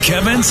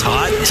Kevin's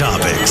Hot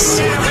Topics.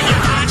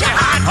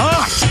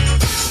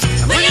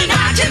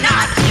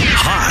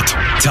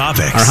 Hot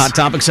Topics. Our Hot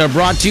Topics are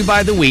brought to you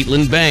by the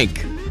Wheatland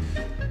Bank.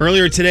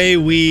 Earlier today,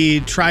 we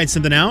tried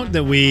something out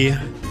that we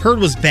heard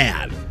was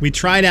bad. We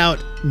tried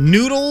out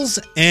noodles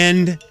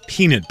and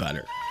peanut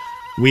butter.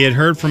 We had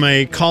heard from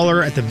a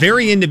caller at the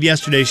very end of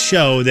yesterday's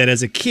show that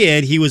as a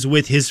kid, he was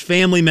with his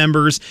family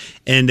members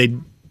and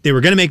they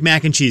were going to make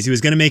mac and cheese. He was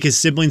going to make his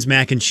siblings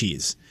mac and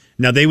cheese.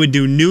 Now, they would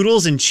do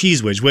noodles and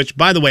Cheez Whiz, which,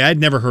 by the way, I'd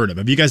never heard of.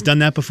 Have you guys done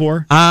that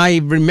before? I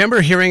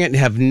remember hearing it and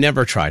have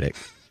never tried it.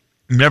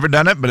 Never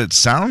done it, but it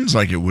sounds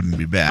like it wouldn't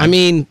be bad. I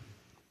mean,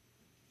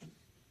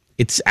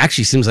 it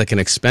actually seems like an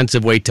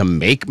expensive way to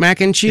make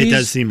mac and cheese. It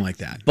does seem like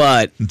that.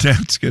 But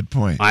that's a good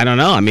point. I don't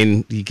know. I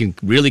mean, you can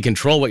really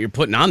control what you're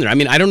putting on there. I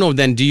mean, I don't know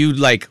then, do you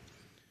like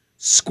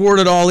squirt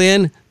it all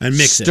in and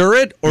mix stir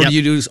it? Or Yep. do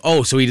you do,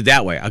 so he did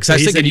that way. Because I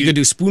was thinking you could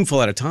do spoonful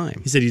at a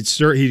time. He said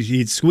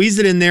he'd squeeze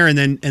it in there and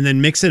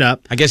then mix it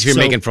up. I guess if you're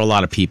making for a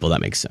lot of people,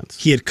 that makes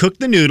sense. He had cooked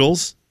the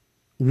noodles,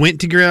 went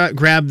to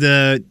grab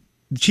the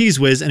Cheez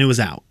Whiz, and it was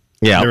out.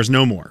 Yeah. There was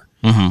no more.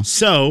 Mm-hmm.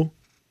 So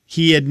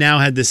he had now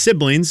had the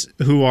siblings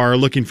who are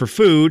looking for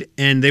food,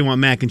 and they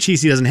want mac and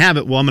cheese. He doesn't have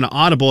it. Well, I'm going to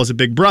audible as a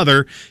big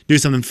brother, do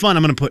something fun.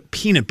 I'm going to put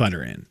peanut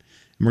butter in. And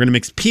we're going to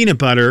mix peanut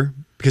butter,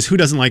 because who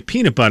doesn't like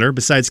peanut butter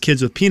besides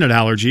kids with peanut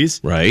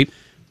allergies? Right.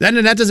 That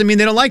doesn't mean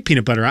they don't like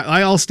peanut butter.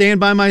 I'll stand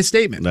by my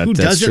statement. Who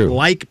that's doesn't true.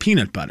 like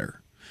peanut butter?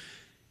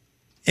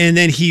 And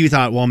then he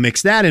thought, well,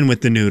 mix that in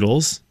with the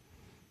noodles.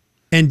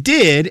 And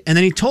did. And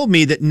then he told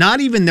me that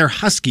not even their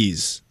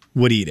Huskies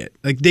would eat it.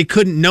 Like they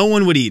couldn't, no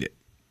one would eat it.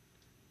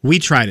 We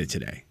tried it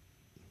today.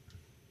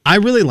 I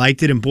really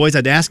liked it. And boys,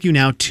 I'd ask you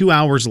now 2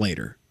 hours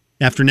later,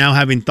 after now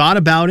having thought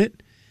about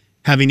it,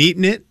 having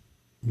eaten it,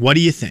 what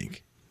do you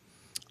think?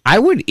 I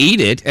would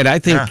eat it, and I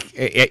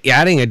think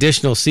adding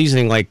additional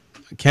seasoning, like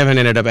Kevin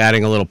ended up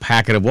adding a little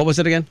packet of, what was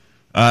it again?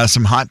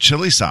 Some hot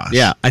chili sauce.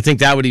 Yeah, I think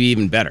that would be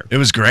even better. It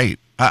was great.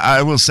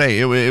 I will say,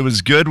 it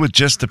was good with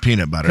just the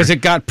peanut butter. Because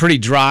it got pretty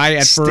dry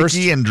at first.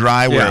 Sticky and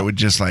dry where it would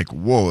just like,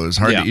 whoa, it was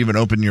hard to even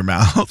open your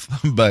mouth.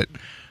 But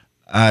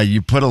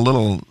you put a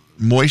little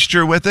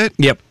moisture with it.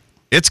 Yep.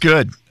 It's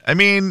good. I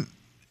mean,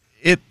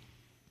 it's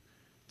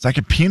like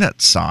a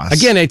peanut sauce.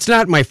 Again, it's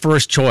not my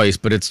first choice,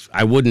 but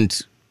I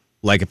wouldn't,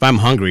 like if I'm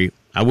hungry,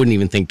 I wouldn't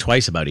even think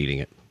twice about eating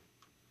it.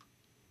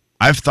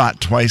 I've thought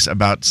twice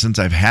since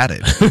I've had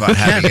it, about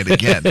having it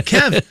again.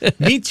 Kev,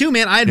 me too,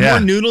 man. I had more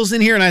noodles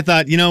in here, and I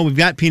thought, we've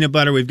got peanut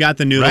butter, we've got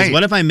the noodles. Right.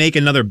 What if I make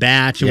another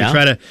batch and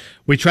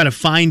we try to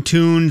fine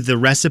tune the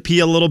recipe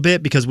a little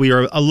bit because we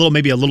are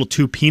maybe a little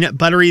too peanut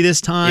buttery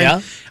this time.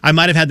 Yeah. I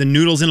might have had the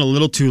noodles in a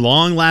little too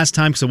long last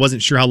time because I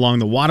wasn't sure how long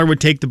the water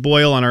would take to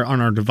boil on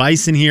our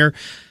device in here.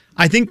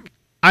 I think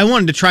I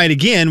wanted to try it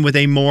again with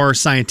a more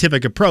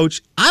scientific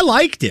approach. I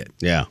liked it.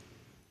 Yeah.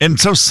 And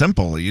so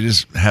simple. You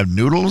just have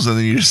noodles and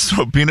then you just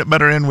throw peanut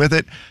butter in with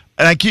it.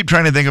 And I keep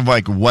trying to think of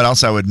like what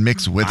else I would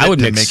mix with it. I would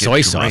to mix make soy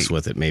it sauce great.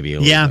 with it maybe a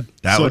little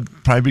bit. That would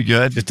probably be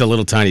good. Just a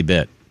little tiny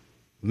bit.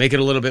 Make it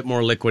a little bit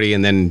more liquidy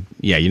and then,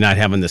 you're not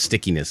having the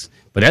stickiness.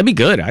 But that'd be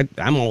good.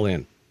 I'm all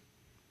in.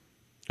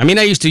 I mean,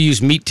 I used to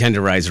use meat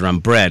tenderizer on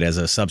bread as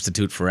a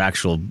substitute for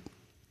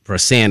a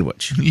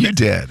sandwich. You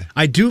did.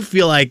 I do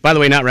feel like, by the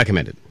way, not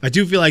recommended. I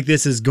do feel like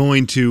this is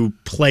going to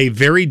play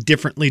very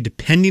differently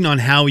depending on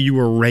how you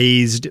were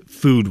raised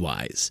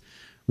food-wise,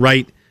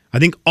 right? I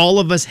think all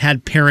of us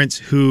had parents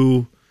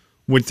who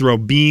would throw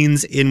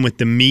beans in with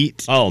the meat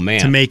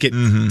to make it,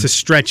 to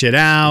stretch it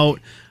out.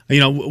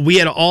 We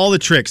had all the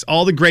tricks,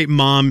 all the great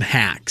mom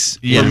hacks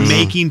for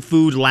making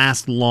food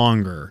last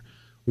longer.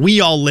 We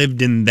all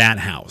lived in that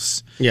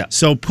house. Yeah.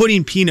 So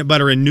putting peanut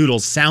butter in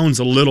noodles sounds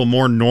a little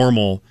more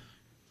normal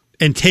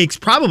and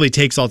probably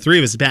takes all three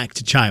of us back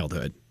to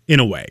childhood, in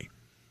a way.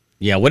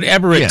 Yeah,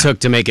 whatever it took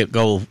to make it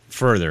go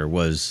further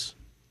was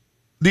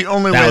the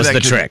only way that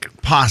could trick.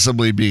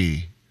 Possibly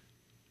be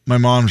my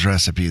mom's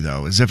recipe,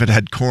 though, is if it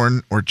had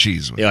corn or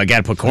cheese with it. Yeah, I got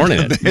to put corn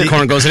in it.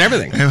 Corn goes in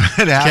everything.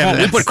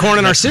 We put corn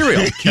in our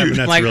cereal. Kevin,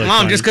 that's like, really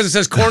Mom, funny. just because it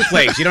says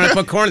cornflakes, you don't have to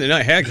put corn in it.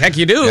 No, heck,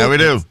 you do. Yeah, we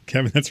do.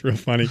 Kevin, that's real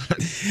funny.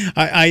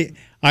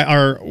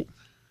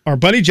 Our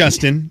buddy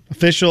Justin,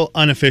 official,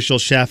 unofficial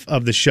chef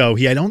of the show,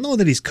 I don't know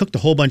that he's cooked a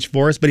whole bunch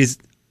for us, but he's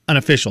an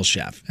official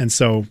chef. And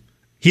so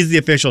he's the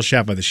official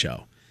chef of the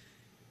show.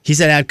 He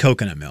said add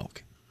coconut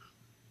milk.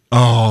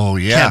 Oh,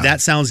 yeah. Kev,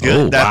 that sounds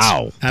good. Oh, That's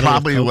wow.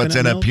 probably what's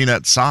in milk? a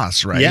peanut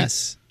sauce, right?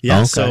 Yes. Yeah.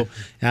 Okay. So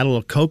add a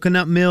little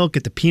coconut milk,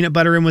 get the peanut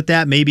butter in with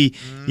that. Maybe,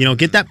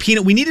 get that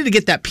peanut. We needed to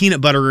get that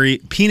peanut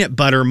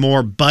butter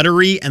more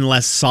buttery and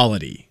less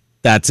solidy.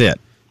 That's it.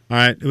 All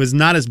right. It was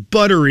not as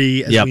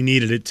buttery as we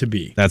needed it to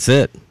be. That's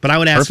it. But I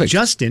would ask Perfect.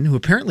 Justin, who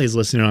apparently is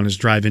listening on his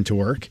drive into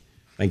work,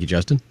 Thank you,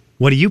 Justin.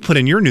 what do you put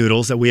in your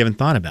noodles that we haven't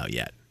thought about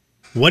yet?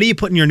 What do you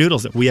put in your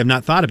noodles that we have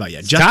not thought about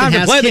yet? Justin Time to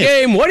has play kids. the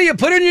game. What do you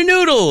put in your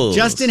noodles?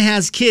 Justin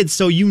has kids,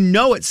 so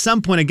at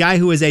some point a guy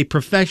who is a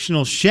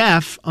professional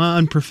chef,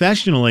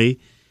 unprofessionally,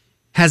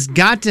 has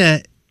got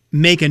to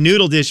make a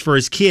noodle dish for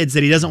his kids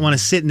that he doesn't want to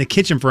sit in the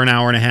kitchen for an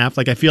hour and a half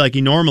like I feel like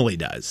he normally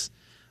does.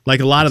 like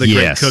a lot of the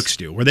Yes. great cooks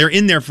do, where they're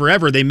in there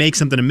forever. They make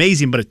something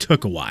amazing, but it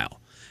took a while.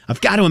 I've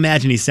got to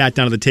imagine he sat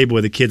down at the table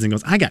with the kids and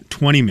goes, I got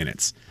 20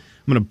 minutes.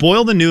 I'm going to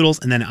boil the noodles,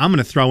 and then I'm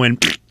going to throw in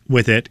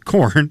with it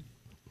corn.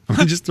 I'm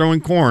going to just throw in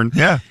corn.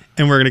 Yeah.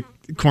 And we're going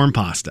to corn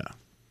pasta.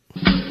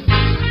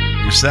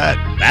 You're set.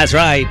 That's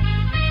right.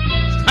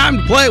 Time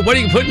to play. What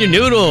do you put in your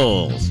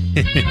noodles?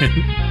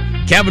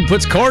 Kevin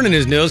puts corn in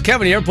his noodles.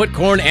 Kevin, you ever put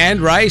corn and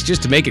rice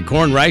just to make it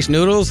corn rice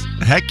noodles?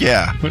 Heck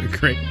yeah. What a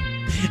great.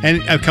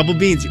 And a couple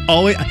beans.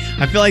 Always,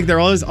 I feel like there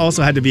always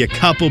also had to be a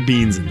couple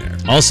beans in there.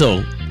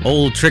 Also,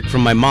 old trick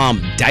from my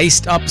mom,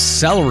 diced up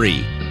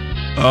celery.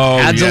 Oh,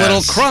 Adds a little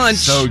yes. crunch.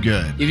 So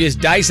good. You just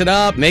dice it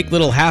up, make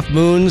little half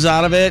moons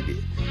out of it.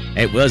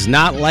 It was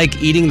not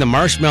like eating the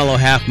marshmallow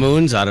half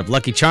moons out of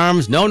Lucky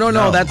Charms. No,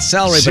 that's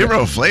celery. but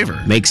Zero it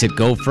flavor. makes it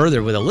go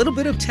further with a little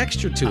bit of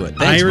texture to it.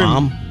 Thanks,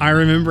 Mom. I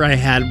remember I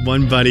had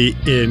one buddy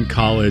in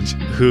college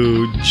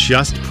who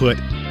just put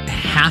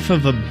half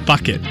of a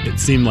bucket, it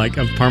seemed like,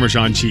 of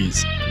Parmesan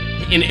cheese.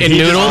 In He just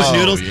noodles? was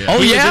noodles. yeah. Oh,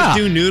 He would yeah. just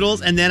do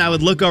noodles, and then I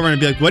would look over and I'd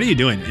be like, "What are you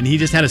doing?" And he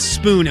just had a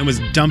spoon and was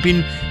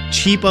dumping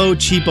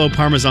cheapo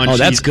Parmesan cheese. Oh,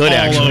 that's good, all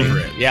actually. over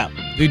it. Yeah,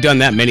 we've done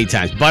that many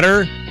times.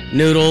 Butter,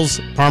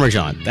 noodles,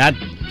 Parmesan.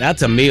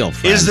 That's a meal,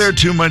 friends. Is there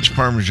too much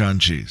Parmesan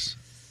cheese?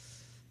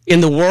 in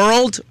the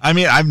world? I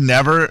mean, I've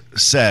never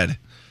said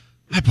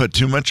I put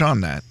too much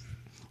on that.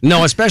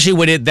 No, especially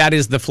when that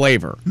is the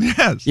flavor.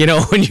 Yes. You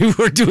know, when you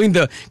were doing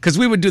because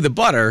we would do the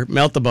butter,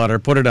 melt the butter,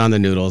 put it on the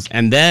noodles,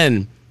 and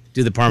then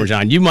do the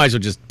Parmesan. You might as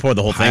well just pour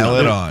the whole thing Pile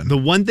on. it on. The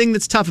one thing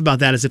that's tough about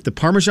that is if the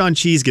Parmesan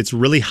cheese gets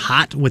really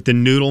hot with the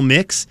noodle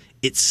mix,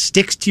 it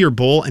sticks to your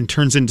bowl and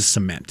turns into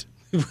cement.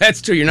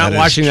 That's true. You're not That is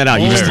washing that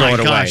out. You just Oh throw my it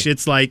gosh, away.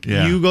 it's like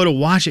Yeah. you go to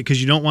wash it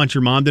because you don't want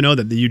your mom to know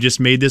that you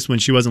just made this when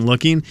she wasn't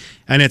looking.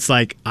 And it's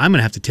like, I'm going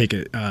to have to take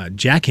a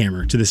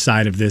jackhammer to the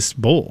side of this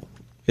bowl.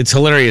 It's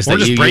hilarious Or that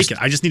just you break used, it.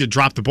 I just need to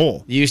drop the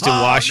bowl. you used to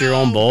wash your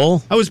own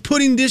bowl. I was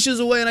putting dishes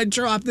away and I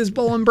dropped this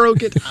bowl and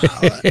broke it.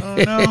 Oh,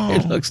 no.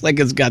 It looks like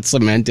it's got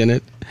cement in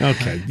it.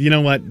 Okay, you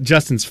know what?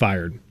 Justin's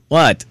fired.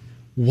 What?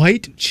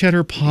 White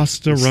cheddar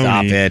pasta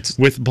Stop it.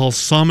 with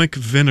balsamic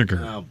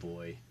vinegar. Oh,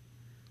 boy.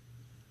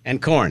 And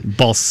corn.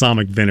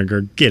 Balsamic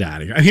vinegar. Get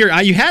out of here.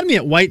 Here, you had me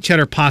at white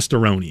cheddar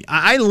pastaroni.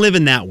 I live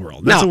in that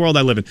world. That's No. the world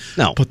I live in.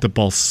 No. But the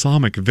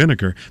balsamic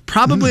vinegar,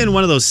 probably in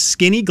one of those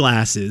skinny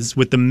glasses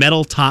with the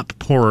metal top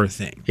pourer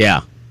thing.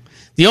 Yeah.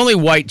 The only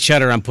white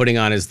cheddar I'm putting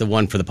on is the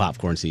one for the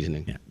popcorn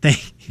seasoning. Yeah.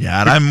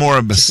 Yeah, and I'm more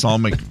a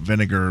balsamic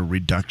vinegar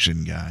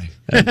reduction guy.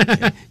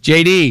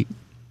 JD.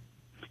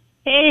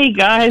 Hey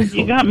guys,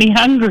 you got me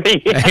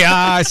hungry.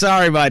 Yeah,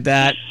 sorry about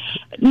that.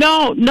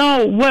 No,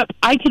 what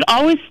I could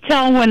always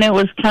tell when it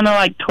was kind of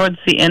like towards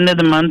the end of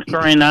the month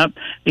growing up,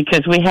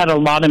 because we had a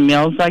lot of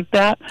meals like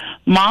that.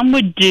 Mom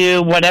would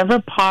do whatever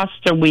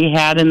pasta we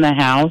had in the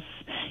house,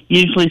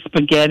 usually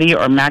spaghetti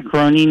or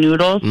macaroni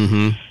noodles.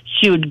 Mm-hmm.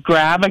 She would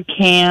grab a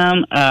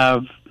can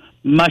of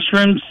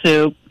mushroom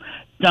soup,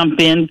 dump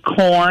in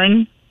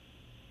corn,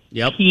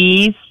 Yep.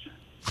 peas,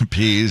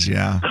 Peas,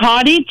 yeah.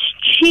 cottage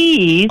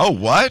cheese, Oh,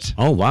 what?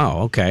 Oh, wow.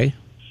 Okay.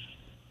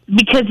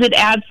 because it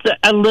adds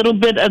a little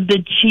bit of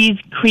the cheese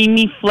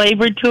creamy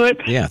flavor to it.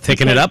 Yeah,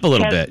 thicken it up a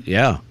little bit.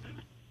 Yeah.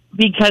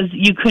 Because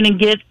you couldn't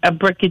get a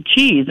brick of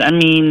cheese. I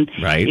mean,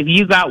 Right. if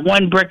you got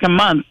one brick a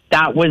month,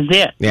 that was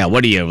it. Yeah,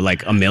 what are you,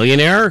 like a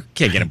millionaire?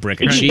 Can't get a brick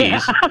of cheese.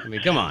 Yeah. I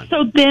mean, come on.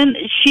 So then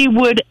she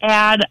would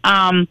add,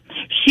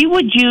 she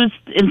would use,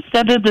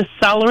 instead of the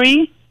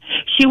celery,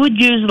 she would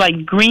use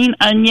like green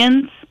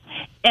onions,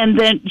 and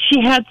then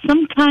she had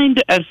some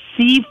kind of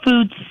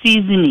seafood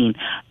seasoning,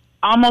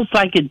 almost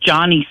like a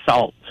Johnny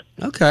salt.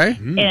 Okay.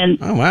 And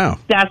Oh, wow.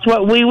 that's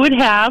what we would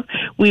have.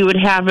 We would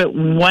have it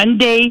one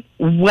day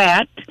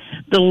wet.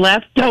 The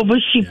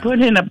leftovers she put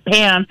in a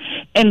pan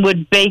and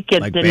would bake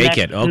it Like the bake next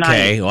it. Okay.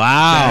 night.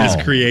 Wow.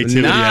 That's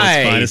creativity at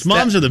its finest.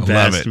 Moms are the Love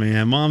best, it.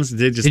 man. Moms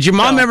did just. Did your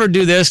mom ever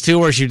do this too,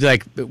 where she'd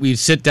like, we'd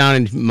sit down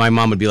and my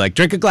mom would be like,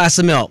 drink a glass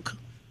of milk.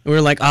 And we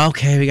were like, oh,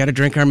 okay, we got to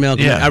drink our milk.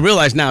 Yeah. I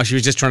realize now she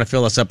was just trying to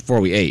fill us up before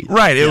we ate.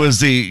 Right. It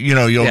was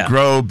you'll Yeah.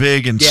 grow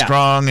big and Yeah.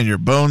 strong and your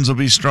bones will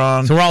be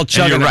strong. So we're all And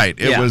chugging you're it. right.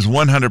 It Yeah. was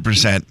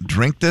 100%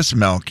 drink this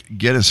milk,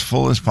 get as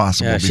full as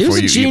possible Yeah, before she was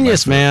a you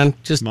genius, eat my food. man.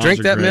 Just Moms drink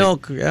are that great.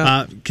 milk.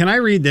 Yeah. Can I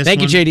read this?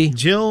 Thank you, one? JD.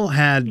 Jill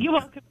had. You're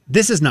welcome.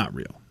 This is not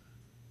real.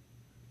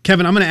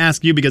 Kevin, I'm going to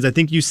ask you because I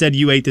think you said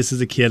you ate this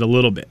as a kid a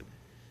little bit.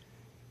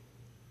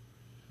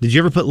 Did you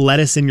ever put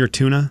lettuce in your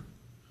tuna?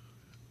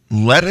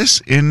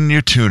 Lettuce in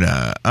your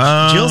tuna.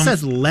 Jill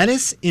says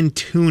lettuce in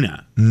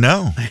tuna.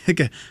 No. like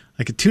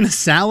a tuna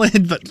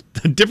salad, but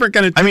a different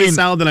kind of tuna mean-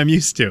 salad than I'm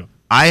used to.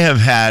 I have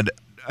had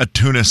a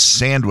tuna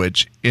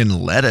sandwich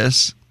in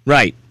lettuce.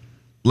 Right.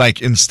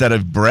 Like instead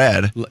of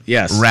bread,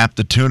 Yes. wrap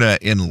the tuna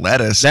in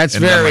lettuce. That's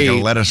and then very- like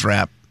a lettuce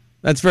wrap.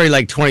 That's very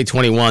like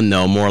 2021,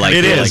 though. More like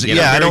It you're is. like, you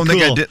know, Yeah, I very don't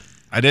think I cool. did.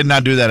 I did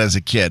not do that as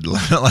a kid.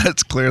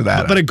 Let's clear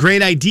that But a up.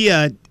 great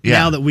idea Yeah.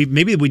 now that we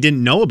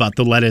didn't know about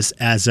the lettuce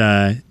as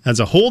a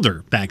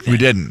holder back then. We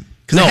didn't.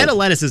 Because No. a head of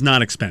lettuce is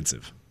not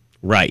expensive.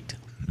 Right.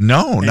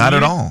 No, And not you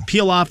at all.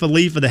 Peel off a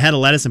leaf of the head of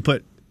lettuce and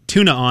put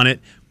tuna on it.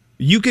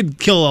 you could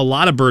kill a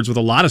lot of birds with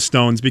a lot of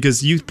stones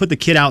because you put the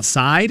kid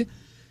outside.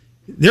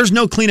 There's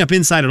no cleanup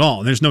inside at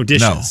all. There's no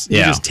dishes. No.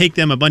 You Yeah. just take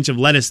them a bunch of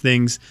lettuce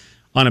things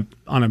on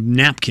a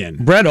napkin.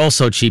 Bread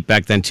also cheap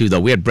back then too, though.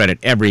 We had bread at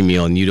every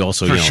meal, and you'd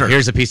also, sure.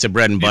 here's a piece of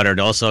bread and butter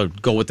to also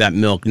go with that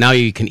milk. Now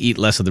you can eat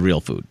less of the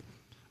real food.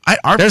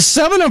 There's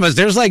 7 of us.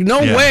 There's like no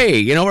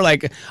way. We're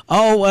like,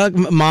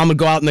 Mom would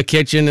go out in the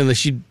kitchen and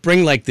she'd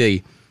bring like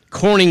the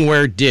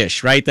Corningware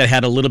dish, right, that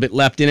had a little bit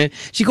left in it.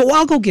 She'd go, well,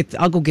 I'll go get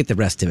the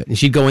rest of it. And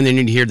she'd go in there and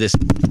you'd hear this.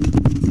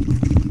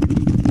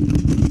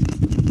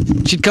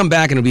 She'd come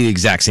back and it'd be the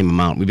exact same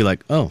amount. We'd be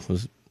like,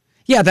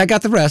 yeah, that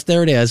got the rest.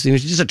 There it is. It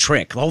was just a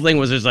trick. The whole thing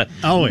was just a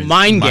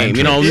mind game,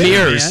 trick.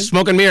 mirrors, Yeah.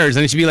 smoke and mirrors.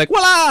 And she'd be like,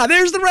 voila,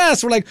 there's the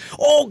rest. We're like,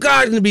 oh,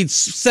 God. And there'd be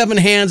 7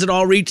 hands that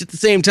all reach at the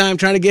same time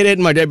trying to get it.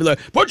 And my dad would be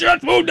like, put your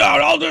food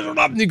down. I'll do it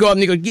up. And you go up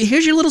and you go,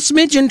 here's your little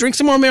smidgen. Drink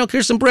some more milk.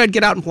 Here's some bread.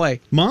 Get out and play.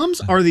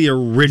 Moms are the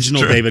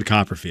original David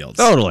Copperfields.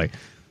 Totally.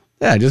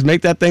 Yeah, just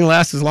make that thing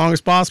last as long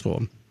as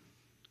possible.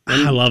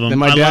 I love them. Then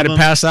my I dad love would 'em.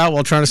 pass out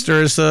while trying to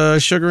stir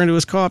his sugar into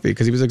his coffee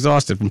because he was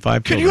exhausted from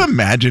 5 Can children. you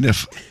imagine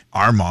if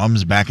our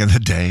moms back in the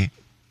day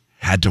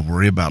had to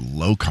worry about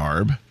low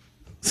carb?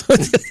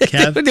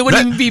 Kev? There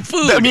wouldn't even be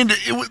food. I mean,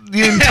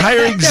 the entire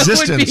There would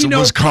existence be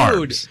no was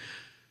food. carbs.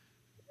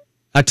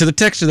 To the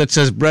texture that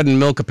says bread and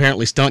milk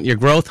apparently stunt your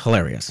growth,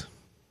 hilarious.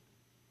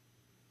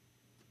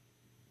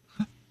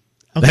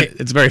 Okay,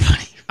 It's very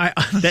funny.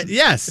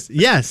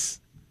 yes.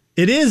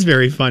 It is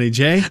very funny,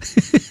 Jay.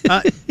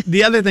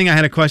 The other thing I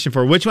had a question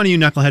for, which one of you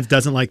knuckleheads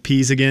doesn't like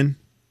peas again?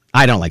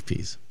 I don't like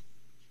peas.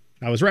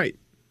 I was right.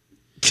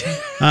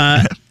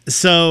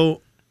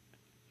 So,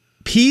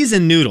 peas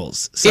and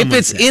noodles. If someone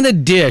it's said. in a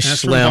dish,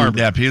 That's from Slim,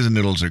 Barbara. Yeah, peas and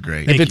noodles are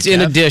great. if Thank it's you,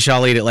 in a Kev. dish,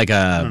 I'll eat it like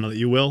I don't know that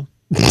you will.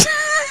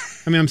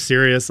 I mean, I'm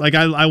serious. Like,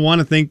 I want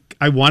to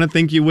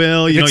think you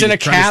will. You it's know, in you a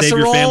try to save your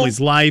casserole? family's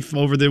life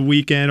over the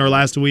weekend or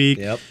last week.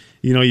 Yep.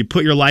 You know, you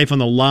put your life on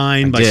the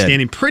line by did.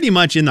 standing pretty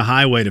much in the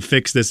highway to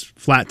fix this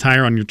flat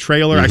tire on your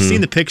trailer. Mm-hmm. I've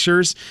seen the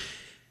pictures,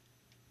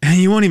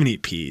 and you won't even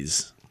eat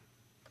peas.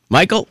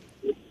 Michael?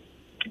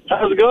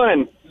 How's it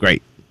going?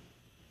 Great.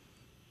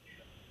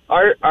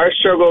 Our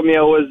struggle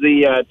meal was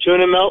the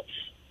tuna melts,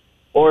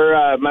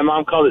 or my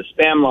mom called it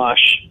spam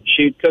losh.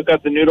 She'd cook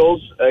up the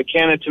noodles, a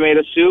can of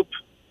tomato soup,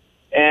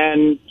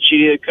 and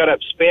she'd either cut up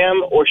spam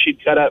or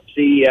she'd cut up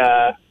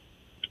the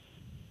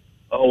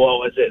what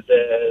was it?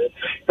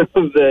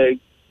 The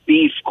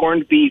beef,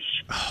 corned beef.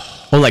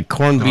 Oh, like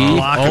corned beef?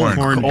 Block of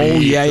corned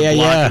beef. Yeah, a yeah,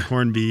 block yeah. of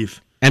corned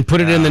beef. And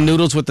put it in the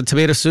noodles with the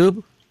tomato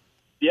soup?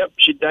 Yep,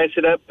 she'd dice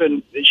it up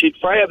and she'd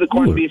fry up the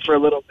corned Ooh. beef for a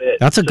little bit.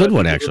 That's a good it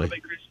one, was actually. A little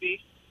bit crispy.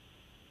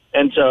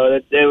 And so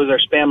it was our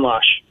spam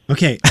losh.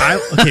 Okay,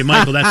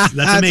 Michael, that's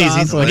amazing.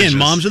 awesome. Again, Delicious.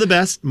 moms are the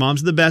best.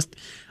 Moms are the best.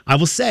 I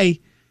will say,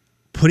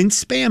 putting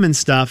spam and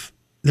stuff,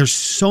 there's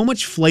so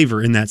much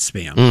flavor in that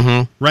spam,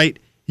 Mm-hmm. right?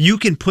 You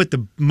can put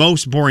the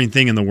most boring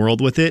thing in the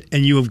world with it,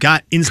 and you have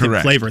got instant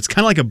Correct. flavor. It's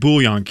kind of like a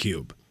bouillon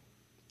cube,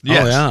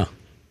 Yes. Oh, yeah.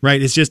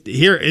 right? It's just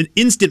here, an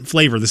instant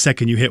flavor the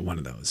second you hit one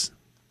of those.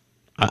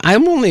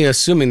 I'm only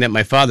assuming that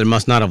my father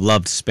must not have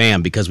loved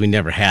spam because we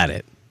never had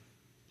it.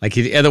 Like,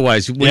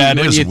 otherwise, Yeah, it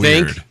wouldn't is you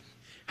weird. think?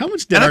 How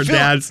much did And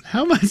I feel-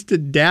 how much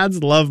did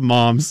dads love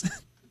moms?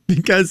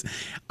 Because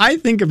I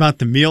think about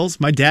the meals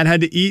my dad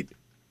had to eat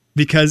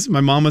because my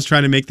mom was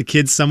trying to make the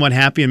kids somewhat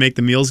happy and make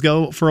the meals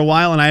go for a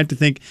while. And I have to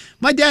think,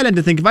 my dad had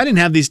to think, if I didn't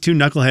have these 2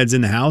 knuckleheads in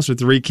the house or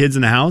 3 kids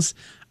in the house,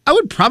 I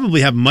would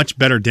probably have much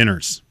better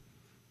dinners.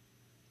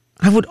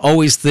 I would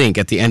always think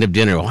at the end of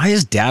dinner, why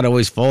does dad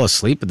always fall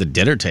asleep at the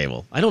dinner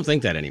table? I don't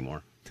think that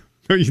anymore.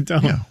 No, you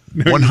don't. Yeah.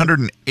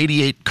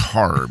 188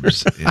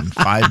 carbs in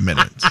 5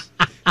 minutes.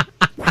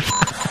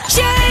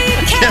 Jay,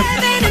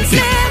 Kevin, and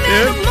Slim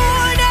in the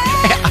morning.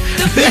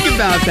 The Think big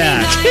about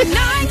that.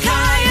 99.9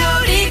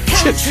 Coyote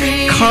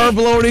Country. Carb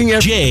loading.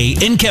 Jay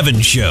and Kevin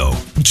Show.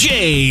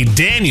 Jay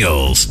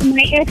Daniels.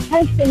 My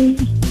ex-husband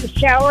used to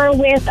shower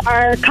with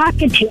our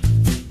cockatoo.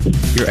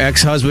 Your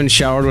ex-husband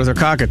showered with her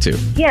cockatoo.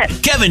 Yes.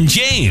 Kevin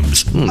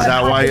James. Is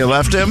that why you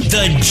left him?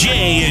 The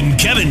Jay and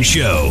Kevin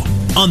Show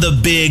on the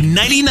big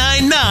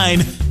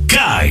 99.9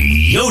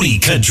 Coyote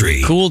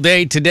Country. Cool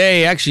day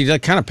today. Actually,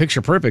 that kind of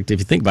picture perfect if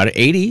you think about it.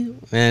 80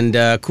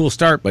 and cool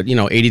start, but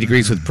 80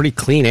 degrees with pretty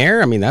clean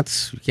air. I mean,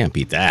 you can't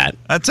beat that.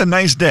 That's a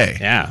nice day.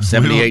 Yeah,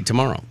 78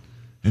 tomorrow,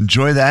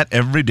 Enjoy that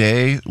every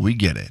day we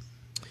get it.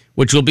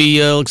 which will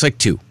be looks like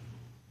 2.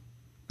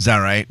 Is that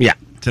right? Yeah.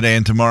 Today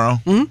and tomorrow?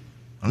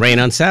 Rain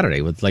on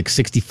Saturday with like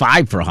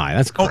 65 for a high.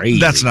 That's Oh, crazy.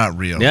 that's not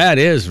real. Yeah, it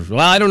is.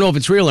 Well, I don't know if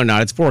it's real or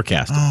not. It's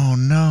forecast. Oh,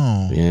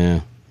 no. Yeah.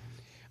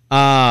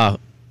 I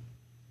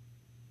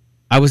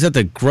was at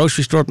the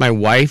grocery store with my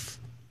wife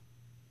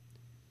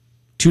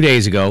 2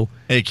 days ago.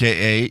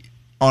 AKA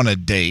on a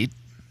date.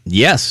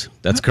 Yes,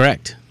 that's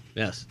correct.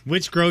 Yes.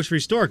 Which grocery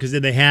store? Because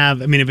did they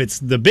have, if it's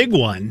the big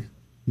one,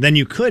 then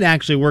you could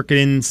actually work it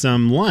in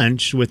some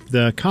lunch with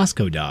the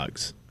Costco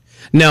dogs.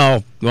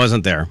 No, it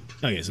wasn't there.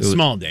 Okay, it's a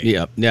small date.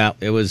 Yeah,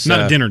 it was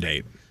Not a dinner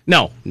date.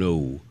 No.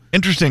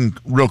 Interesting,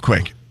 real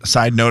quick,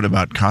 side note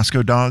about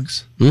Costco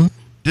dogs.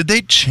 Did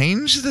they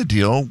change the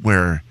deal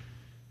where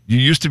You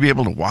used to be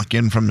able to walk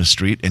in from the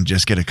street and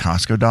just get a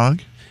Costco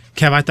dog.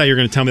 Kev, I thought you were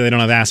going to tell me they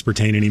don't have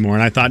aspartame anymore,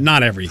 and I thought,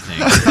 not everything.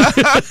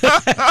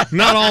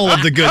 Not all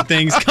of the good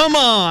things. Come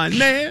on,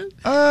 man.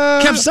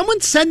 Kev, someone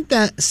sent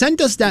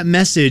us that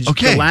message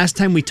the last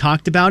time we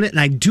talked about it, and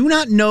I do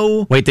not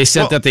know. Wait, they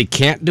said that they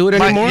can't do it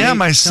anymore?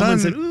 My Someone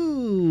son said,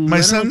 ooh, my I don't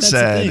know son if that's a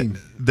said thing.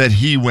 that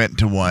he went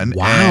to one.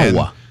 Wow.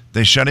 And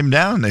they shut him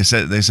down. They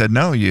said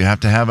no, you have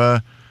to have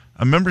a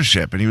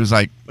membership. And he was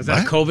like, Was that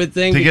a "What?" COVID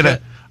thing? To get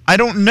a, I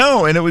don't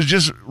know. And it was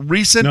just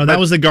recent. No, but that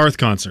was the Garth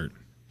concert.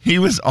 He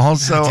was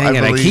also, Dang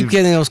it, I believe, keep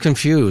getting those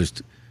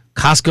confused.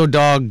 Costco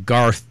dog,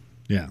 Garth.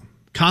 Yeah.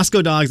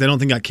 Costco dogs, I don't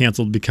think got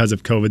canceled because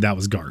of COVID. That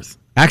was Garth.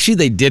 Actually,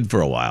 they did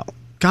for a while.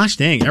 Gosh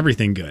dang,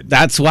 everything good.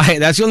 That's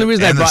the only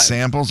reason I and the brought.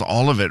 samples,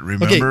 all of it.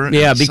 Remember?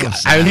 Yeah, It's so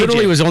because sad. I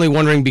literally AJ. was only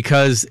wondering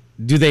because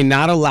do they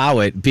not allow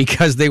it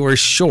because they were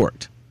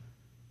short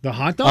The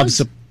hot of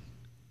dogs?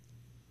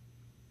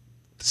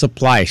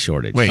 supply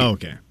shortage? Wait. Oh,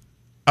 okay.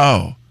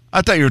 Oh,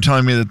 I thought you were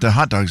telling me that the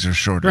hot dogs are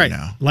shorter Right.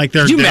 now. Like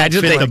they're Could you they don't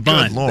imagine fit they- the Good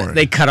bun. Lord.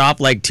 They cut off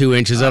like 2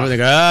 inches of it. And they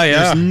go, oh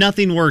yeah. There's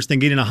nothing worse than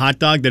getting a hot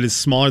dog that is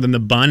smaller than the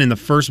bun, and the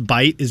first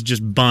bite is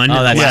just bun. Oh,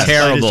 and that's the last bite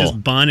terrible. is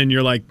just bun, and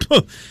you're like,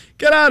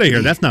 get out of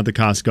here. That's not the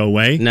Costco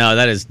way. No,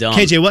 that is dumb.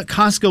 KJ, what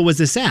Costco was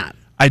this at?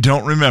 I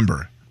don't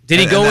remember. Did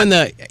he And go that- in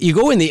the? You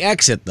go in the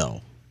exit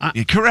though,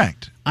 Yeah,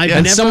 correct. I've Yes.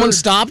 and never- someone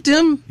stopped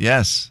him.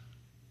 Yes.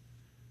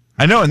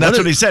 I know, and that's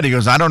What what he said. He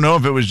goes, I don't know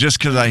if it was just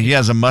because he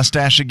has a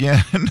mustache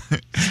again.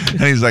 And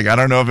he's like, I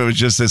don't know if it was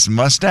just this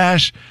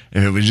mustache,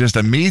 if it was just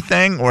a me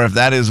thing, or if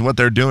that is what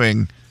they're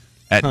doing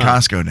at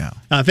Costco now.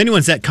 If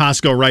anyone's at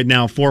Costco right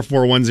now,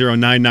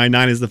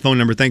 4410999 is the phone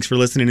number. Thanks for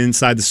listening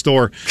inside the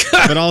store.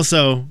 But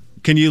also,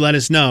 can you let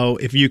us know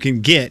if you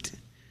can get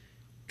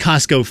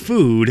Costco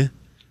food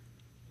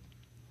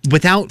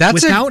without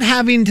That's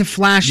having to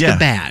flash Yeah. the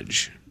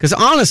badge? Because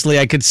honestly,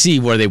 I could see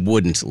where they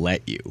wouldn't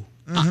let you.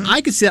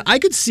 I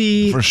could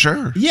see For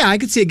sure. Yeah, I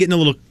could see it getting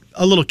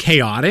a little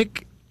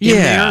chaotic. In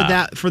Yeah.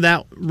 there, for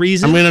that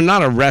reason. I mean, I'm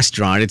not a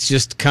restaurant. It's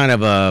just kind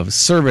of a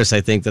service,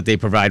 I think, that they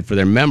provide for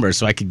their members,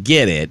 so I could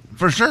get it.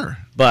 For sure.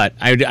 But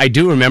I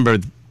do remember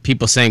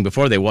people saying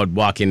before they would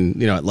walk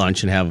in, at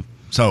lunch and have.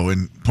 So,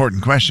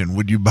 important question.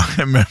 Would you buy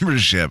a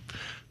membership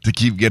to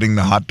keep getting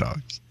the hot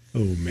dogs? Oh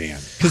man.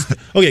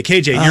 Okay,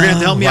 KJ, you're gonna have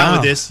to help me out with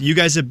wow. this. You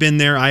guys have been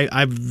there.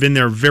 I've been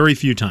there very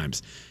few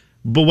times.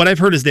 But what I've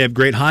heard is they have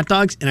great hot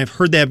dogs, and I've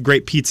heard they have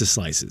great pizza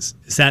slices.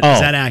 Is that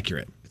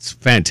accurate? It's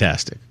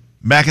fantastic.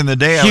 Back in the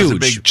day, I was a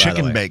Huge, big by the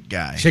chicken way. bake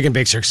guy. Chicken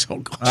bakes are so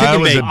good. I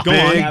was bake, a go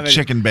on. big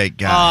chicken bake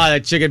Oh, guy.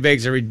 the chicken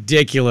bakes are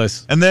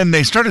ridiculous. And then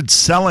they started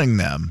selling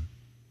them,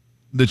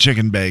 the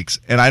chicken bakes,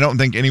 and I don't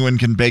think anyone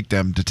can bake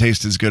them to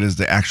taste as good as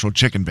the actual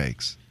chicken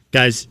bakes.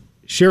 Guys,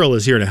 Cheryl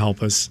is here to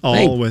help us all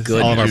Thank with all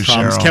of our goodness.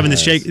 problems. Cheryl. Kevin,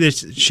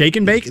 this shake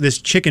and bake, this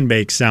chicken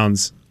bake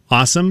sounds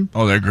awesome.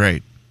 Oh, they're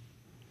great.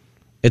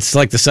 It's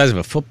like the size of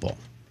a football.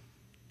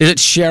 Is it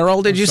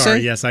Cheryl, did you Sorry,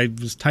 say? yes, I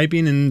was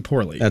typing in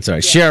poorly. That's all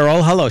right.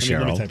 Cheryl. Hello, Let me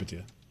Cheryl. type it to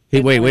you.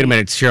 Hey, wait a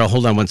minute. Cheryl,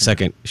 hold on one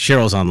second.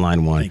 Cheryl's on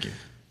line one. Thank you.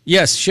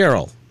 Yes,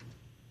 Cheryl.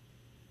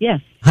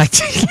 Yes.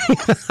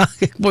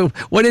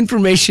 What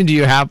information do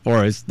you have for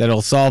us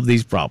that'll solve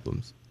these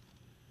problems?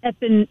 At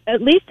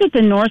least at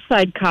the north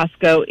side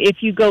Costco,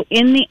 if you go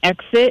in the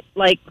exit,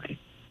 like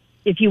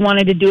if you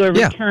wanted to do a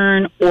Yeah.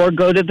 return or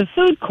go to the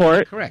food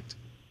court, Correct.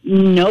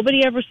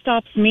 nobody ever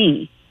stops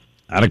me.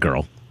 Not a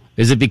girl.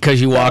 Is it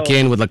because you walk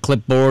in with a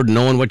clipboard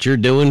knowing what you're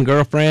doing,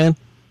 girlfriend?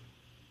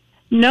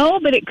 No,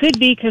 but it could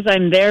be because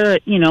I'm there,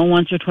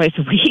 once or twice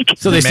a week.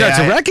 So they May start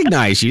to I-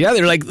 recognize you. Yeah,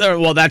 they're like,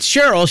 well, that's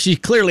Cheryl. She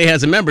clearly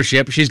has a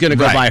membership. She's going to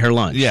go Right. buy her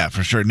lunch. Yeah,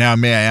 for sure. Now,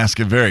 may I ask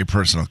a very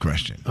personal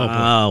question?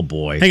 Oh,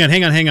 boy. Hang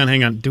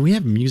on. Do we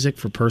have music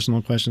for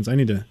personal questions? I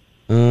need to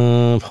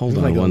Hold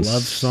on like a one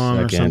love song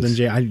or second. something,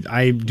 Jay.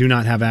 I do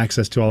not have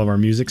access to all of our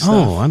music stuff.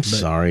 Oh, I'm but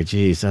sorry.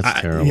 Jeez,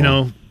 that's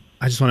terrible.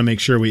 I just want to make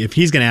sure if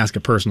he's going to ask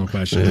a personal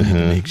question, I need to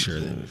make sure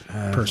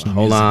that personal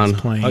Hold music on. is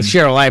playing.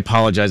 Cheryl, I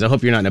apologize. I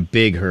hope you're not in a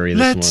big hurry this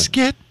Let's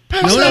morning. get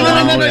No,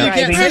 personal. you yeah.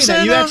 can't say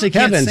that. You actually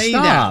can't Kevin, say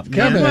stop. that.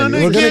 Kevin, Man. we're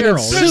gonna get Cheryl,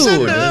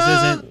 sued. This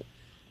isn't.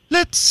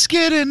 Let's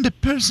get into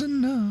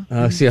personal.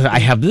 See, I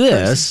have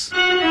this.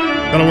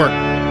 That'll work.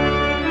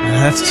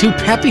 That's too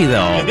peppy, though.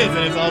 And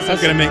it's also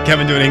going to make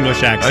Kevin do an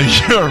English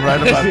accent. You're right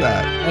about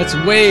that. That's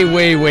way,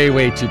 way, way,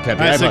 way too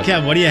peppy. All right, so I-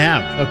 Kevin, what do you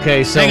have?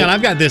 Okay, so Hang on,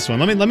 I've got this one.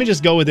 Let me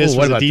just go with this Oh,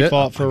 what as a about thi-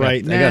 default for I got-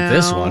 right now. I got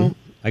this one.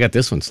 I got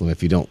this one, Slim.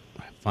 If you don't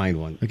find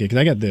one, Okay, because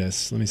I got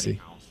this. Let me see.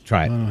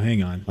 try it. Oh,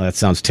 hang on. Oh, that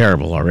sounds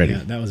terrible already.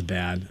 Yeah, that was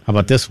bad. How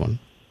about this one?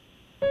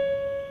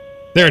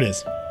 There it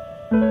is.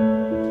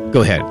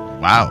 Go ahead.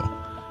 Wow.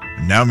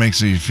 Now it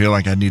makes me feel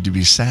like I need to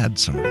be sad,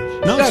 sort of.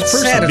 No, That's it's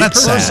personal. sad. Be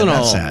That's personal. personal.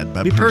 Not sad,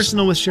 but Be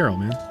personal with Cheryl,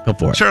 man. Go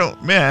for it.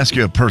 Cheryl, may I ask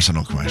you a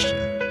personal question?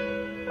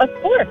 Of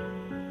course.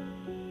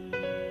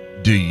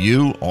 Do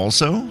you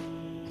also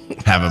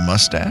have a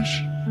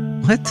mustache?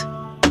 What?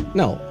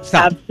 No,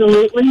 stop.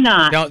 Absolutely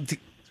not. Don't. You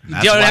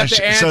That's don't why have to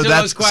she- answer so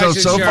that's- those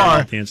questions. so Cheryl.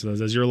 far- To answer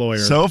those as your lawyer.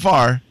 So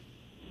far,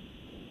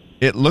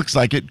 it looks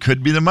like it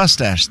could be the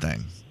mustache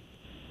thing.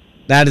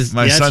 That is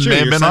My Yeah, it's son true. may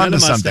have Your been son had onto a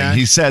something. mustache.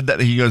 He said that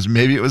he goes,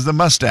 maybe it was the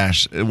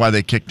mustache why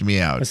they kicked me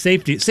out.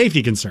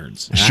 Safety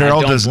concerns.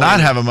 Cheryl don't does blame not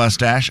you. have a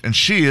mustache, and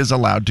she is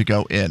allowed to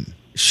go in.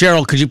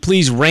 Cheryl, could you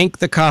please rank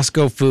the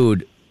Costco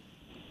food?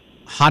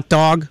 Hot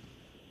dog,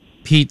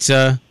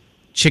 pizza,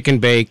 chicken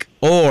bake,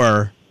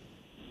 or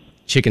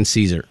chicken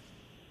Caesar?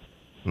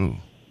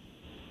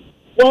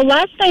 Well,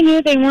 last I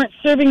knew, they weren't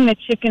serving the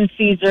chicken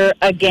Caesar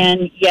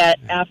again yet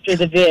after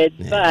the vid,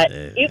 but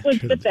it was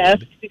the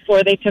best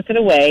before they took it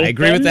away. I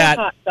agree Then with that.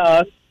 The hot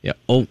dog Yeah.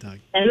 Oh,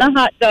 and the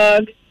hot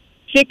dog,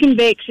 chicken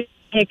bake should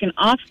be taken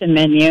off the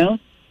menu.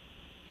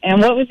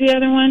 And what was the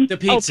other one? the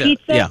pizza. Oh,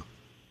 pizza. Yeah.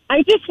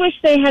 I just wish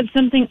they had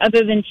something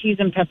other than cheese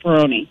and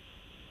pepperoni.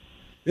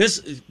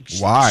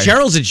 Why?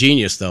 Cheryl's a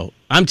genius, though.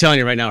 I'm telling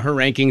you right now, her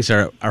rankings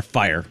are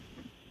fire.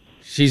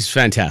 She's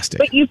fantastic.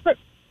 But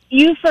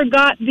you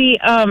forgot the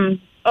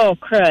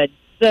crud,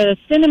 the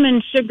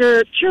cinnamon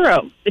sugar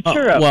churro, the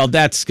churro. Well,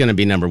 that's going to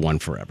be number one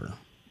forever.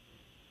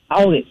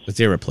 Always. It's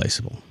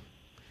irreplaceable.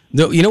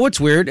 Though, you know what's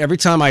weird? Every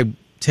time I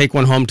take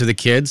one home to the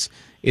kids,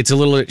 it's a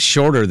little bit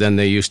shorter than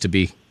they used to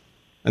be,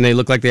 and they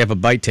look like they have a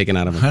bite taken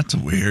out of them. That's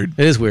weird.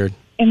 It is weird.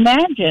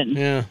 Imagine.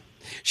 Yeah.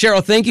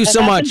 Cheryl, thank you That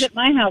so happens much. at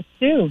my house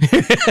too.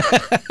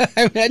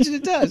 I imagine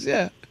it does,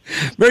 yeah.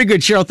 Very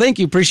good, Cheryl. Thank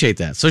you. Appreciate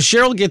that. So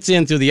Cheryl gets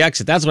in through the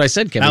exit. That's what I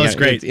said, Kevin. That was Yeah,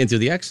 great. In through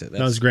the exit.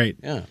 That was great.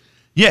 Yeah.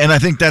 Yeah, and I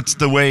think that's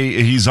the way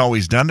he's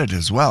always done it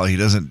as well. He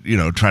doesn't,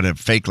 try to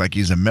fake like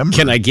he's a member.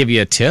 Can I give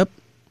you a tip?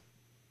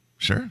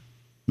 Sure.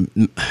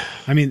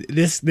 I mean,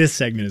 this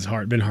segment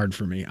has been hard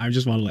for me. I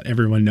just want to let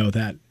everyone know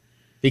that.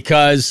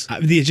 Because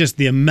Just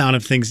the amount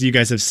of things you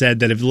guys have said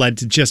that have led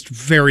to just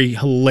very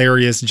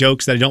hilarious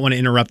jokes that I don't want to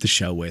interrupt the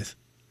show with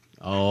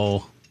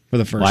for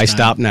the first why time.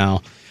 stop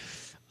now?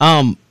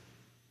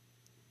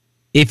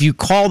 If you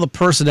call the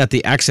person at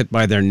the exit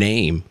by their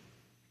name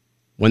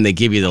when they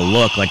give you the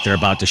look like they're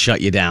about to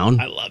shut you down.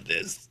 I love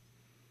this.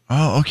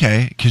 Oh,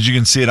 okay. Because you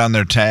can see it on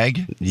their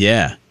tag.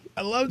 Yeah.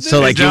 I love this. So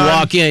like you John.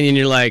 walk in and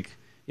you're like,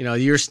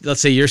 let's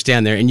say you're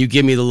standing there and you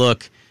give me the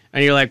look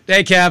and you're like,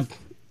 hey Kev,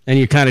 and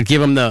you kind of give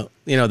them the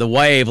the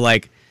wave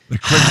like The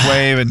quick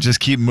wave and just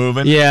keep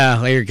moving. yeah,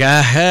 like your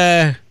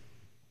guy.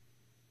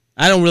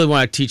 I don't really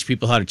want to teach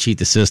people how to cheat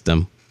the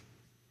system.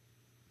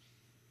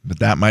 But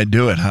that might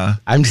do it, huh?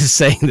 I'm just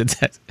saying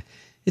that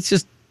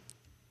it's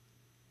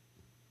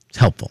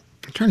helpful.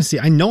 I'm trying to see.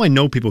 I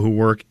know people who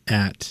work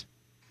at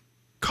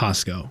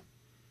Costco.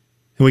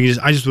 And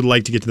I just would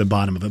like to get to the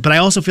bottom of it. But I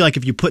also feel like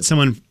if you put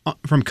someone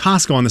from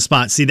Costco on the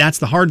spot, see, that's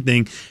the hard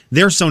thing.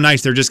 They're so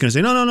nice. They're just going to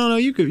say, no,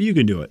 you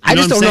can do it. I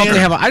just what don't I'm know if saying? they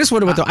have. I just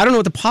wonder I don't know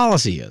what the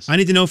policy is. I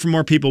need to know from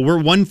more people. We're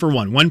one for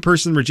one. One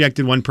person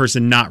rejected, one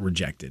person not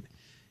rejected.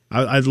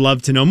 I'd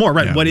love to know more.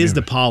 Right. Yeah, What is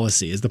the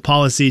policy? Is the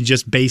policy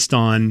just based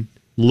on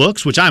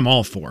looks, which I'm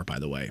all for, by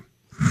the way.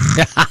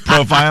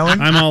 Profiling?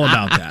 I'm all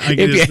about that. Like,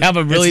 If you it's- have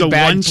a really it's the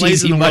bad, one place in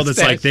cheesy the world that's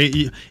like,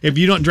 mustache. if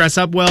you don't dress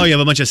up well, you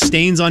have a bunch of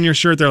stains on your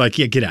shirt. They're like,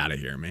 yeah, get out of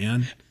here,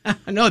 man.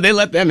 No, they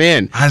let them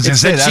in. I was going to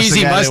It's say, the that's cheesy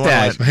the guy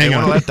mustache. They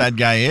want to let that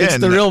guy in. It's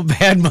the real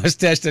bad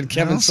mustache that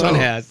Kevin's son Also-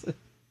 has.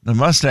 The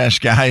mustache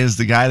guy is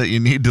the guy that you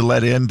need to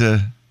let in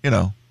to, get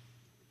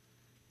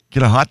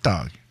a hot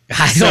dog. I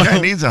That don't guy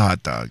know. needs a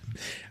hot dog.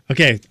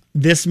 Okay,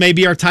 this may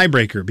be our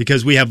tiebreaker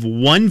because we have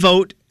one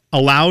vote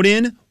allowed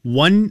in,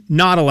 one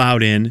not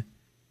allowed in.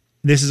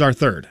 This is our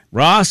third.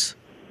 Ross,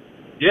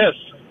 Yes,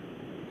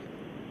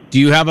 do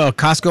you have a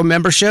Costco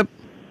membership?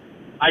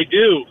 I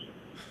do.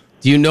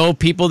 Do you know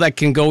people that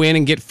can go in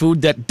and get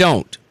food that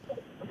don't?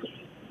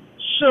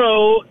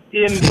 So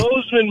in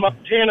Bozeman,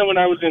 Montana, when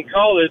I was in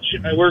college,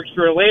 I worked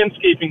for a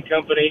landscaping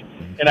company,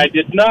 and I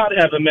did not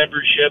have a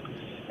membership,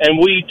 and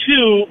we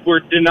too were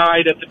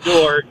denied at the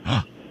door.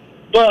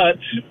 But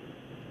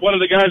one of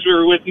the guys we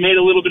were with made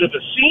a little bit of a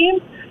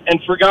scene and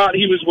forgot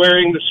he was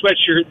wearing the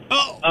sweatshirt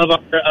of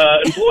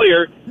our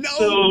employer. No.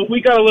 So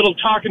we got a little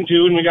talking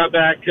to, and we got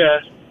back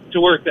to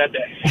work that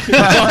day.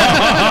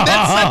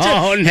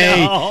 Oh, no.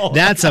 Hey,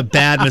 that's a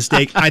bad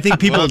mistake. I think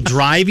people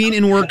driving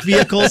in work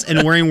vehicles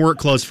and wearing work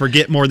clothes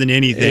forget more than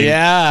anything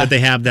Yeah. that they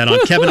have that on.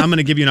 Kevin, I'm going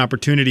to give you an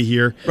opportunity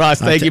here. Ross,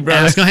 thank to you,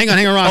 brother. ask- hang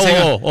on, Ross.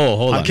 hang on.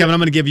 Hold on. Kevin, I'm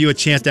going to give you a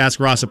chance to ask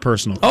Ross a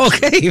personal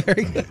question. Okay,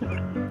 very good.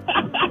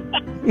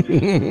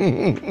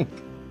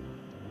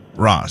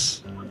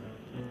 Ross,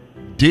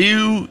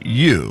 do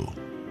you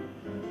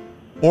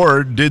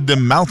or did the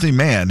mouthy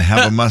man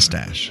have a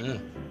mustache?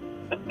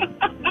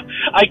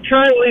 I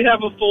currently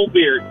have a full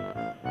beard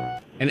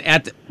And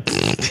at the,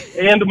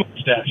 and a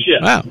mustache, yeah.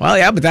 wow, well,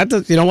 yeah, but that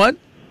does, you know what?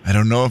 I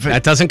don't know if it.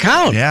 That doesn't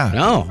count. Yeah.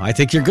 No, I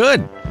think you're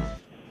good.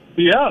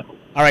 Yeah.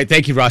 All right,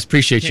 thank you, Ross.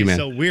 Appreciate you, Okay, man.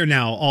 so we're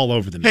now all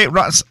over the map. Hey,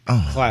 Ross.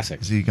 Oh, Classic.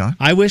 is he gone?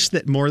 I wish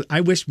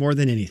more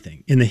than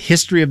anything in the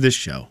history of this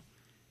show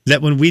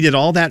that when we did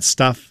all that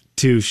stuff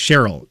to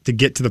Cheryl to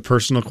get to the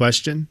personal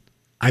question,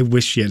 I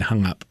wish she had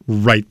hung up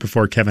right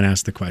before Kevin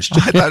asked the question.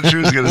 I thought she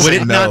was going to Would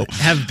say it no. not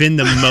have been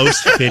the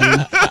most fitting?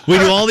 We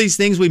do all these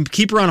things. We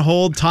keep her on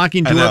hold,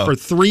 talking to I her know. for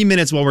 3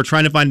 minutes while we're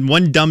trying to find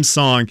one dumb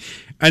song.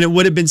 And it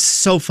would have been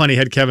so funny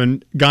had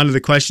Kevin gone to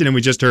the question and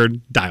we just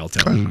heard dial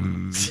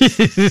tone.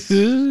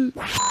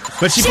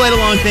 But she played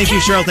along. Thank you,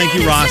 Cheryl. Thank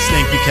you, Ross.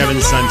 Thank you,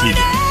 Kevin's son,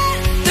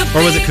 TJ.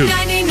 Or was it Coop?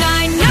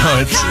 No,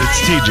 it's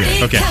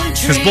TJ. Okay.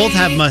 Because both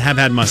have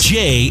had mustache.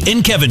 Jay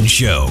and Kevin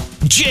Show.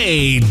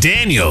 Jay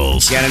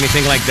Daniels. Got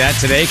anything like that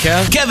today,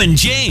 Kev? Kevin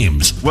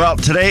James. Well,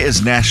 today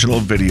is National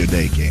Video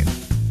Day Game.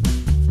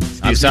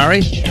 I'm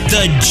sorry?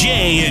 The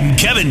Jay and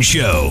Kevin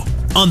Show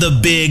on the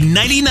Big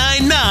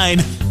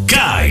 99.9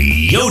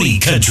 Coyote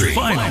Country.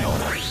 Final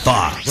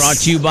thoughts. Brought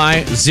to you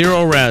by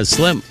Zero Res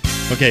Slim.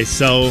 Okay,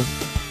 so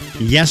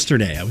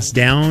yesterday I was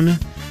down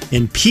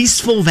in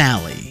Peaceful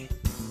Valley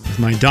with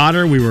my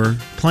daughter. We were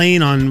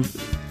playing on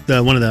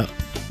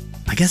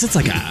I guess it's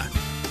like a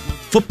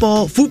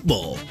football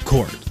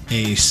court,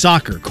 a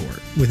soccer court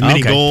with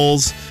many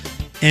goals.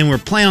 And we're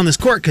playing on this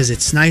court because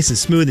it's nice and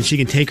smooth and she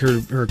can take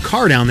her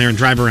car down there and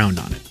drive around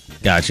on it.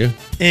 Gotcha.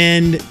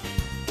 And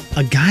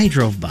a guy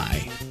drove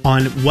by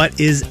on what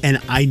is an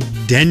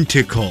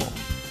identical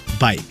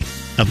bike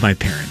of my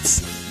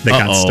parents that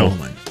got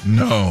stolen.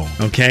 No.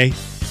 Okay?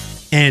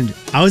 And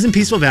I was in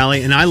Peaceful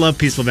Valley, and I love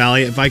Peaceful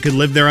Valley. If I could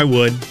live there, I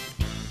would.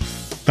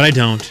 But I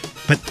don't.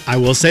 But I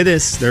will say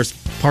this. There's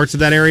parts of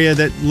that area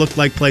that look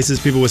like places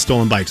people with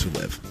stolen bikes would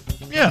live.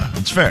 Yeah,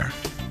 that's fair.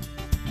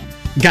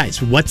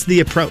 Guys, what's the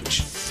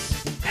approach?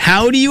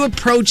 How do you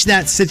approach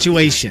that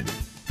situation?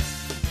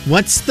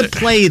 What's the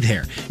play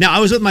there? Now, I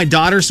was with my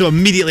daughter, so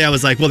immediately I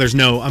was like, well,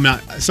 I'm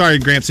not, sorry,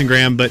 Gramps and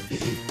Graham, but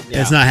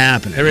it's not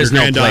happening. There is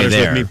Your no play granddaughter's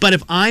there. with me. But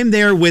if I'm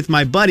there with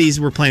my buddies,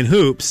 we're playing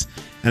hoops,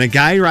 and a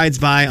guy rides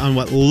by on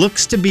what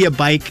looks to be a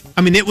bike.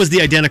 I mean, it was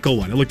the identical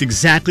one. It looked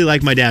exactly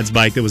like my dad's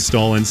bike that was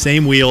stolen.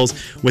 Same wheels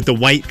with the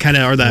white kind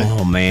of, or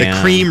the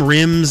cream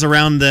rims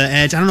around the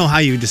edge. I don't know how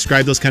you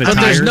describe those kind of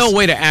But tires. there's no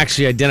way to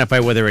actually identify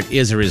whether it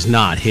is or is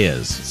not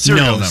his.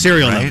 Serial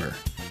number.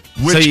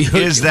 Which So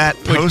is that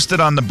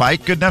posted on the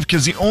bike good enough?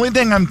 Because the only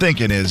thing I'm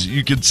thinking is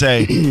you could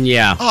say,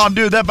 yeah, oh,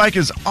 dude, that bike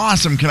is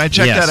awesome. Can I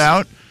check that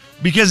out?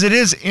 Because it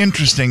is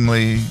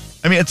interestingly,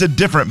 I mean, it's a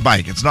different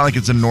bike. It's not like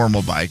it's a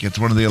normal bike. It's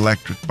one of the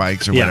electric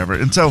bikes or whatever.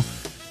 And so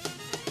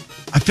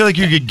I feel like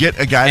you could get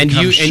a guy and to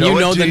come you show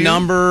know it to the you.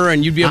 number,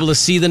 and you'd be able to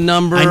see the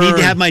number. I need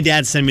to have my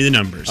dad send me the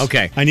numbers.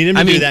 Okay. I need him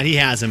to do that. He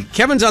has them.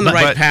 Kevin's on the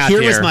right path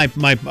here. here. Was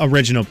my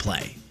original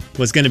play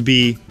was going to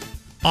be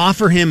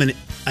offer him an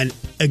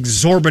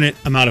exorbitant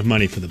amount of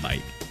money for the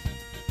bike.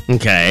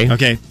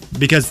 Okay.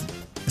 Because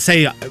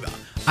say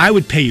I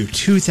would pay you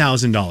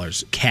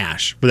 $2,000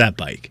 cash for that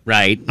bike.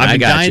 Right. I've been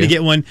dying you. to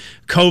get one.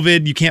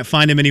 COVID, you can't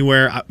find them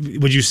anywhere.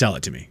 Would you sell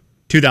it to me?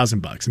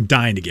 $2,000. I'm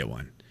dying to get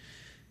one.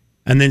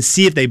 And then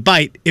see if they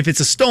bite. If it's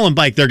a stolen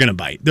bike, they're going to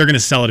bite. They're going to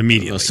sell it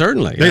immediately. Well,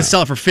 certainly. They're going to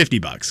sell it for $50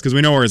 because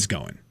we know where it's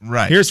going.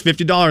 Right. Here's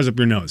 $50 up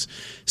your nose.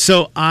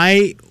 So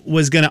I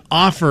was going to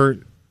offer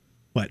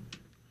what?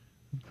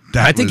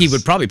 I think he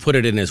would probably put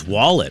it in his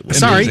wallet.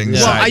 Sorry. Amazing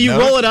Well, side you note.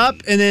 roll it up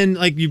and then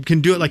like you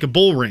can do it like a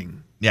bull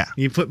ring. Yeah.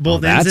 You put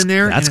both ends in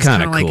there. That's and it's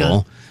kind of kinda cool.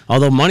 like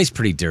Although money's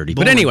pretty dirty.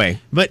 But bull ring. anyway.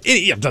 But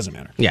it doesn't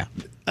matter. Yeah.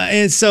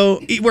 And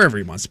so wherever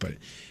he wants to put it.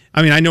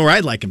 I mean, I know where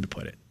I'd like him to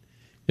put it.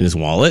 In his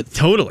wallet?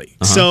 Totally.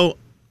 So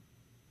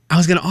I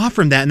was going to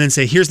offer him that and then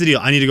say, here's the deal.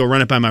 I need to go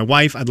run it by my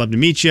wife. I'd love to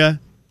meet you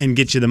and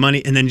get you the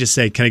money. And then just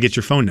say, can I get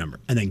your phone number?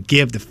 And then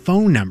give the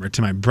phone number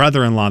to my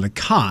brother-in-law, the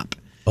cop.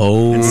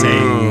 And say,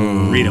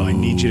 Rito, I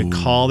need you to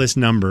call this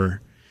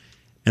number.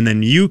 And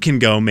then you can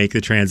go make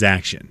the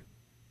transaction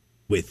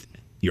with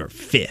your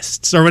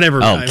fists or whatever.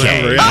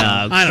 Okay. Whatever.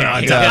 I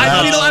don't know.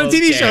 I've seen a lot of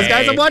TV shows,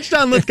 guys. I've watched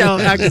John Lithgow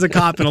act as a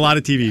cop in a lot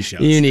of TV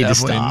shows. You need to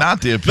Definitely stop.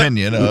 not the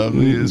opinion of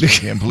the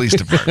Spokane Police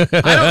Department.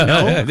 I don't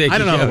know. I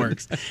don't know how it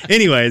works.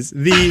 Anyways,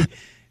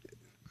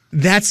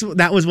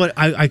 that was what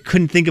I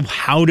couldn't think of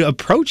how to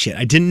approach it.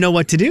 I didn't know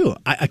what to do.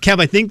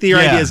 Kev, I think that your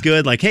idea is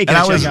good. Like, hey, can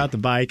I check out the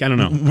bike? I don't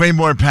know. Way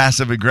more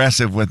passive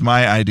aggressive with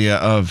my idea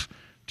of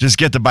just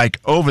get the bike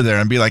over there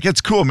and be like, it's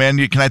cool, man.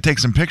 Can I take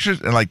some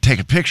pictures? And like take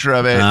a picture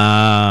of it.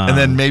 And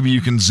then maybe you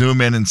can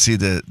zoom in and see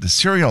the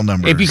serial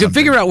number. If you could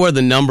figure out where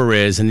the number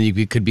is, and then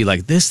you could be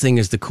like, this thing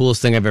is the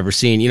coolest thing I've ever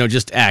seen.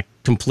 Just act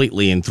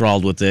completely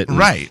enthralled with it. And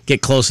right.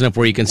 Get close enough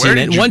where you can see it.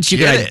 And once you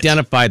can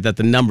identify that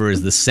the number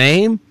is the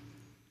same,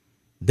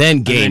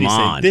 then game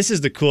on. Say, this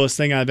is the coolest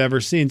thing I've ever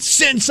seen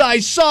since I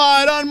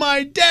saw it on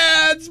my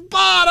dad's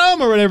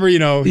bottom or whatever,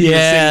 Yeah,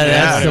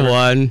 that's the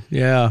one.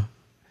 Yeah.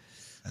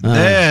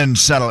 Then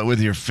settle it with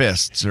your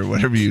fists or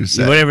whatever you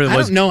said. Whatever it was.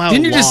 I don't know how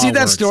Didn't you just law see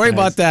that works, story guys.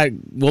 about that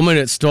woman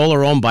that stole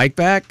her own bike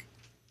back?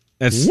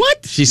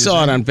 What? She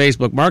saw it on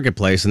Facebook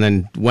Marketplace and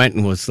then went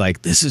and was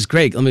like, "This is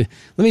great. Let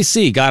me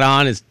see." Got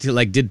on,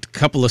 did a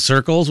couple of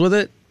circles with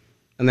it,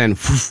 and then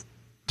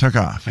took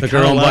off. took her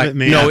own love bike. it,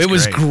 man. No, That's it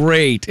was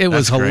great. It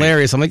was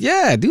hilarious. I'm like,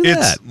 yeah, do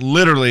that. It's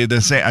literally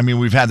the same. I mean,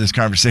 we've had this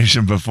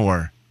conversation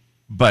before,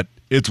 but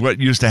it's what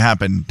used to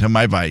happen to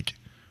my bike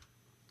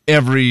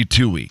every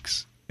 2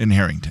 weeks. in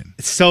Harrington.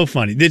 It's so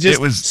funny. They just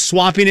It was-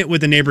 swapping it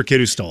with the neighbor kid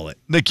who stole it.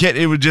 The kid,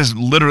 it would just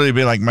literally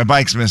be like, my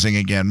bike's missing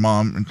again,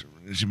 Mom.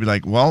 And she'd be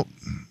like, well,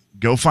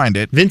 go find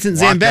it. Vincent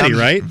Walk Zambetti, down-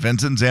 right?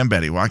 Vincent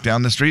Zambetti. Walk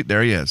down the street.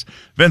 There he is.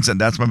 Vincent,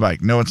 that's my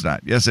bike. No, it's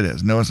not. Yes, it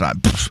is. No, it's not.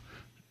 Pff.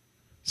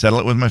 Settle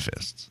it with my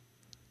fists.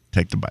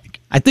 Take the bike.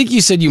 I think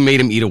you said you made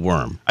him eat a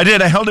worm. I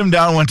did. I held him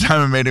down one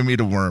time and made him eat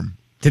a worm.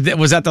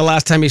 Was that the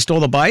last time he stole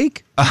the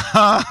bike?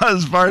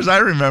 As far as I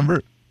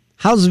remember.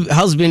 How's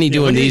Vinny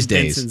doing What these is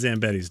days?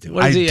 Vincent Zambetti's doing?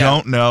 What I is he at?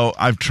 don't know.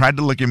 I've tried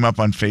to look him up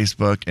on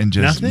Facebook and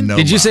just Nothing? no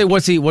Did you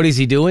luck. say what is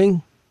he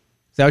doing?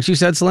 Is that what you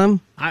said, Slim?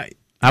 I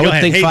Go would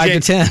ahead. think Hey, 5 Jay.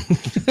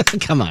 to 10.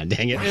 Come on,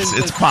 dang it.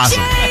 It's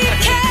possible. Jay,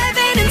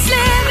 Kevin, and Slim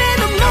in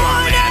the morning.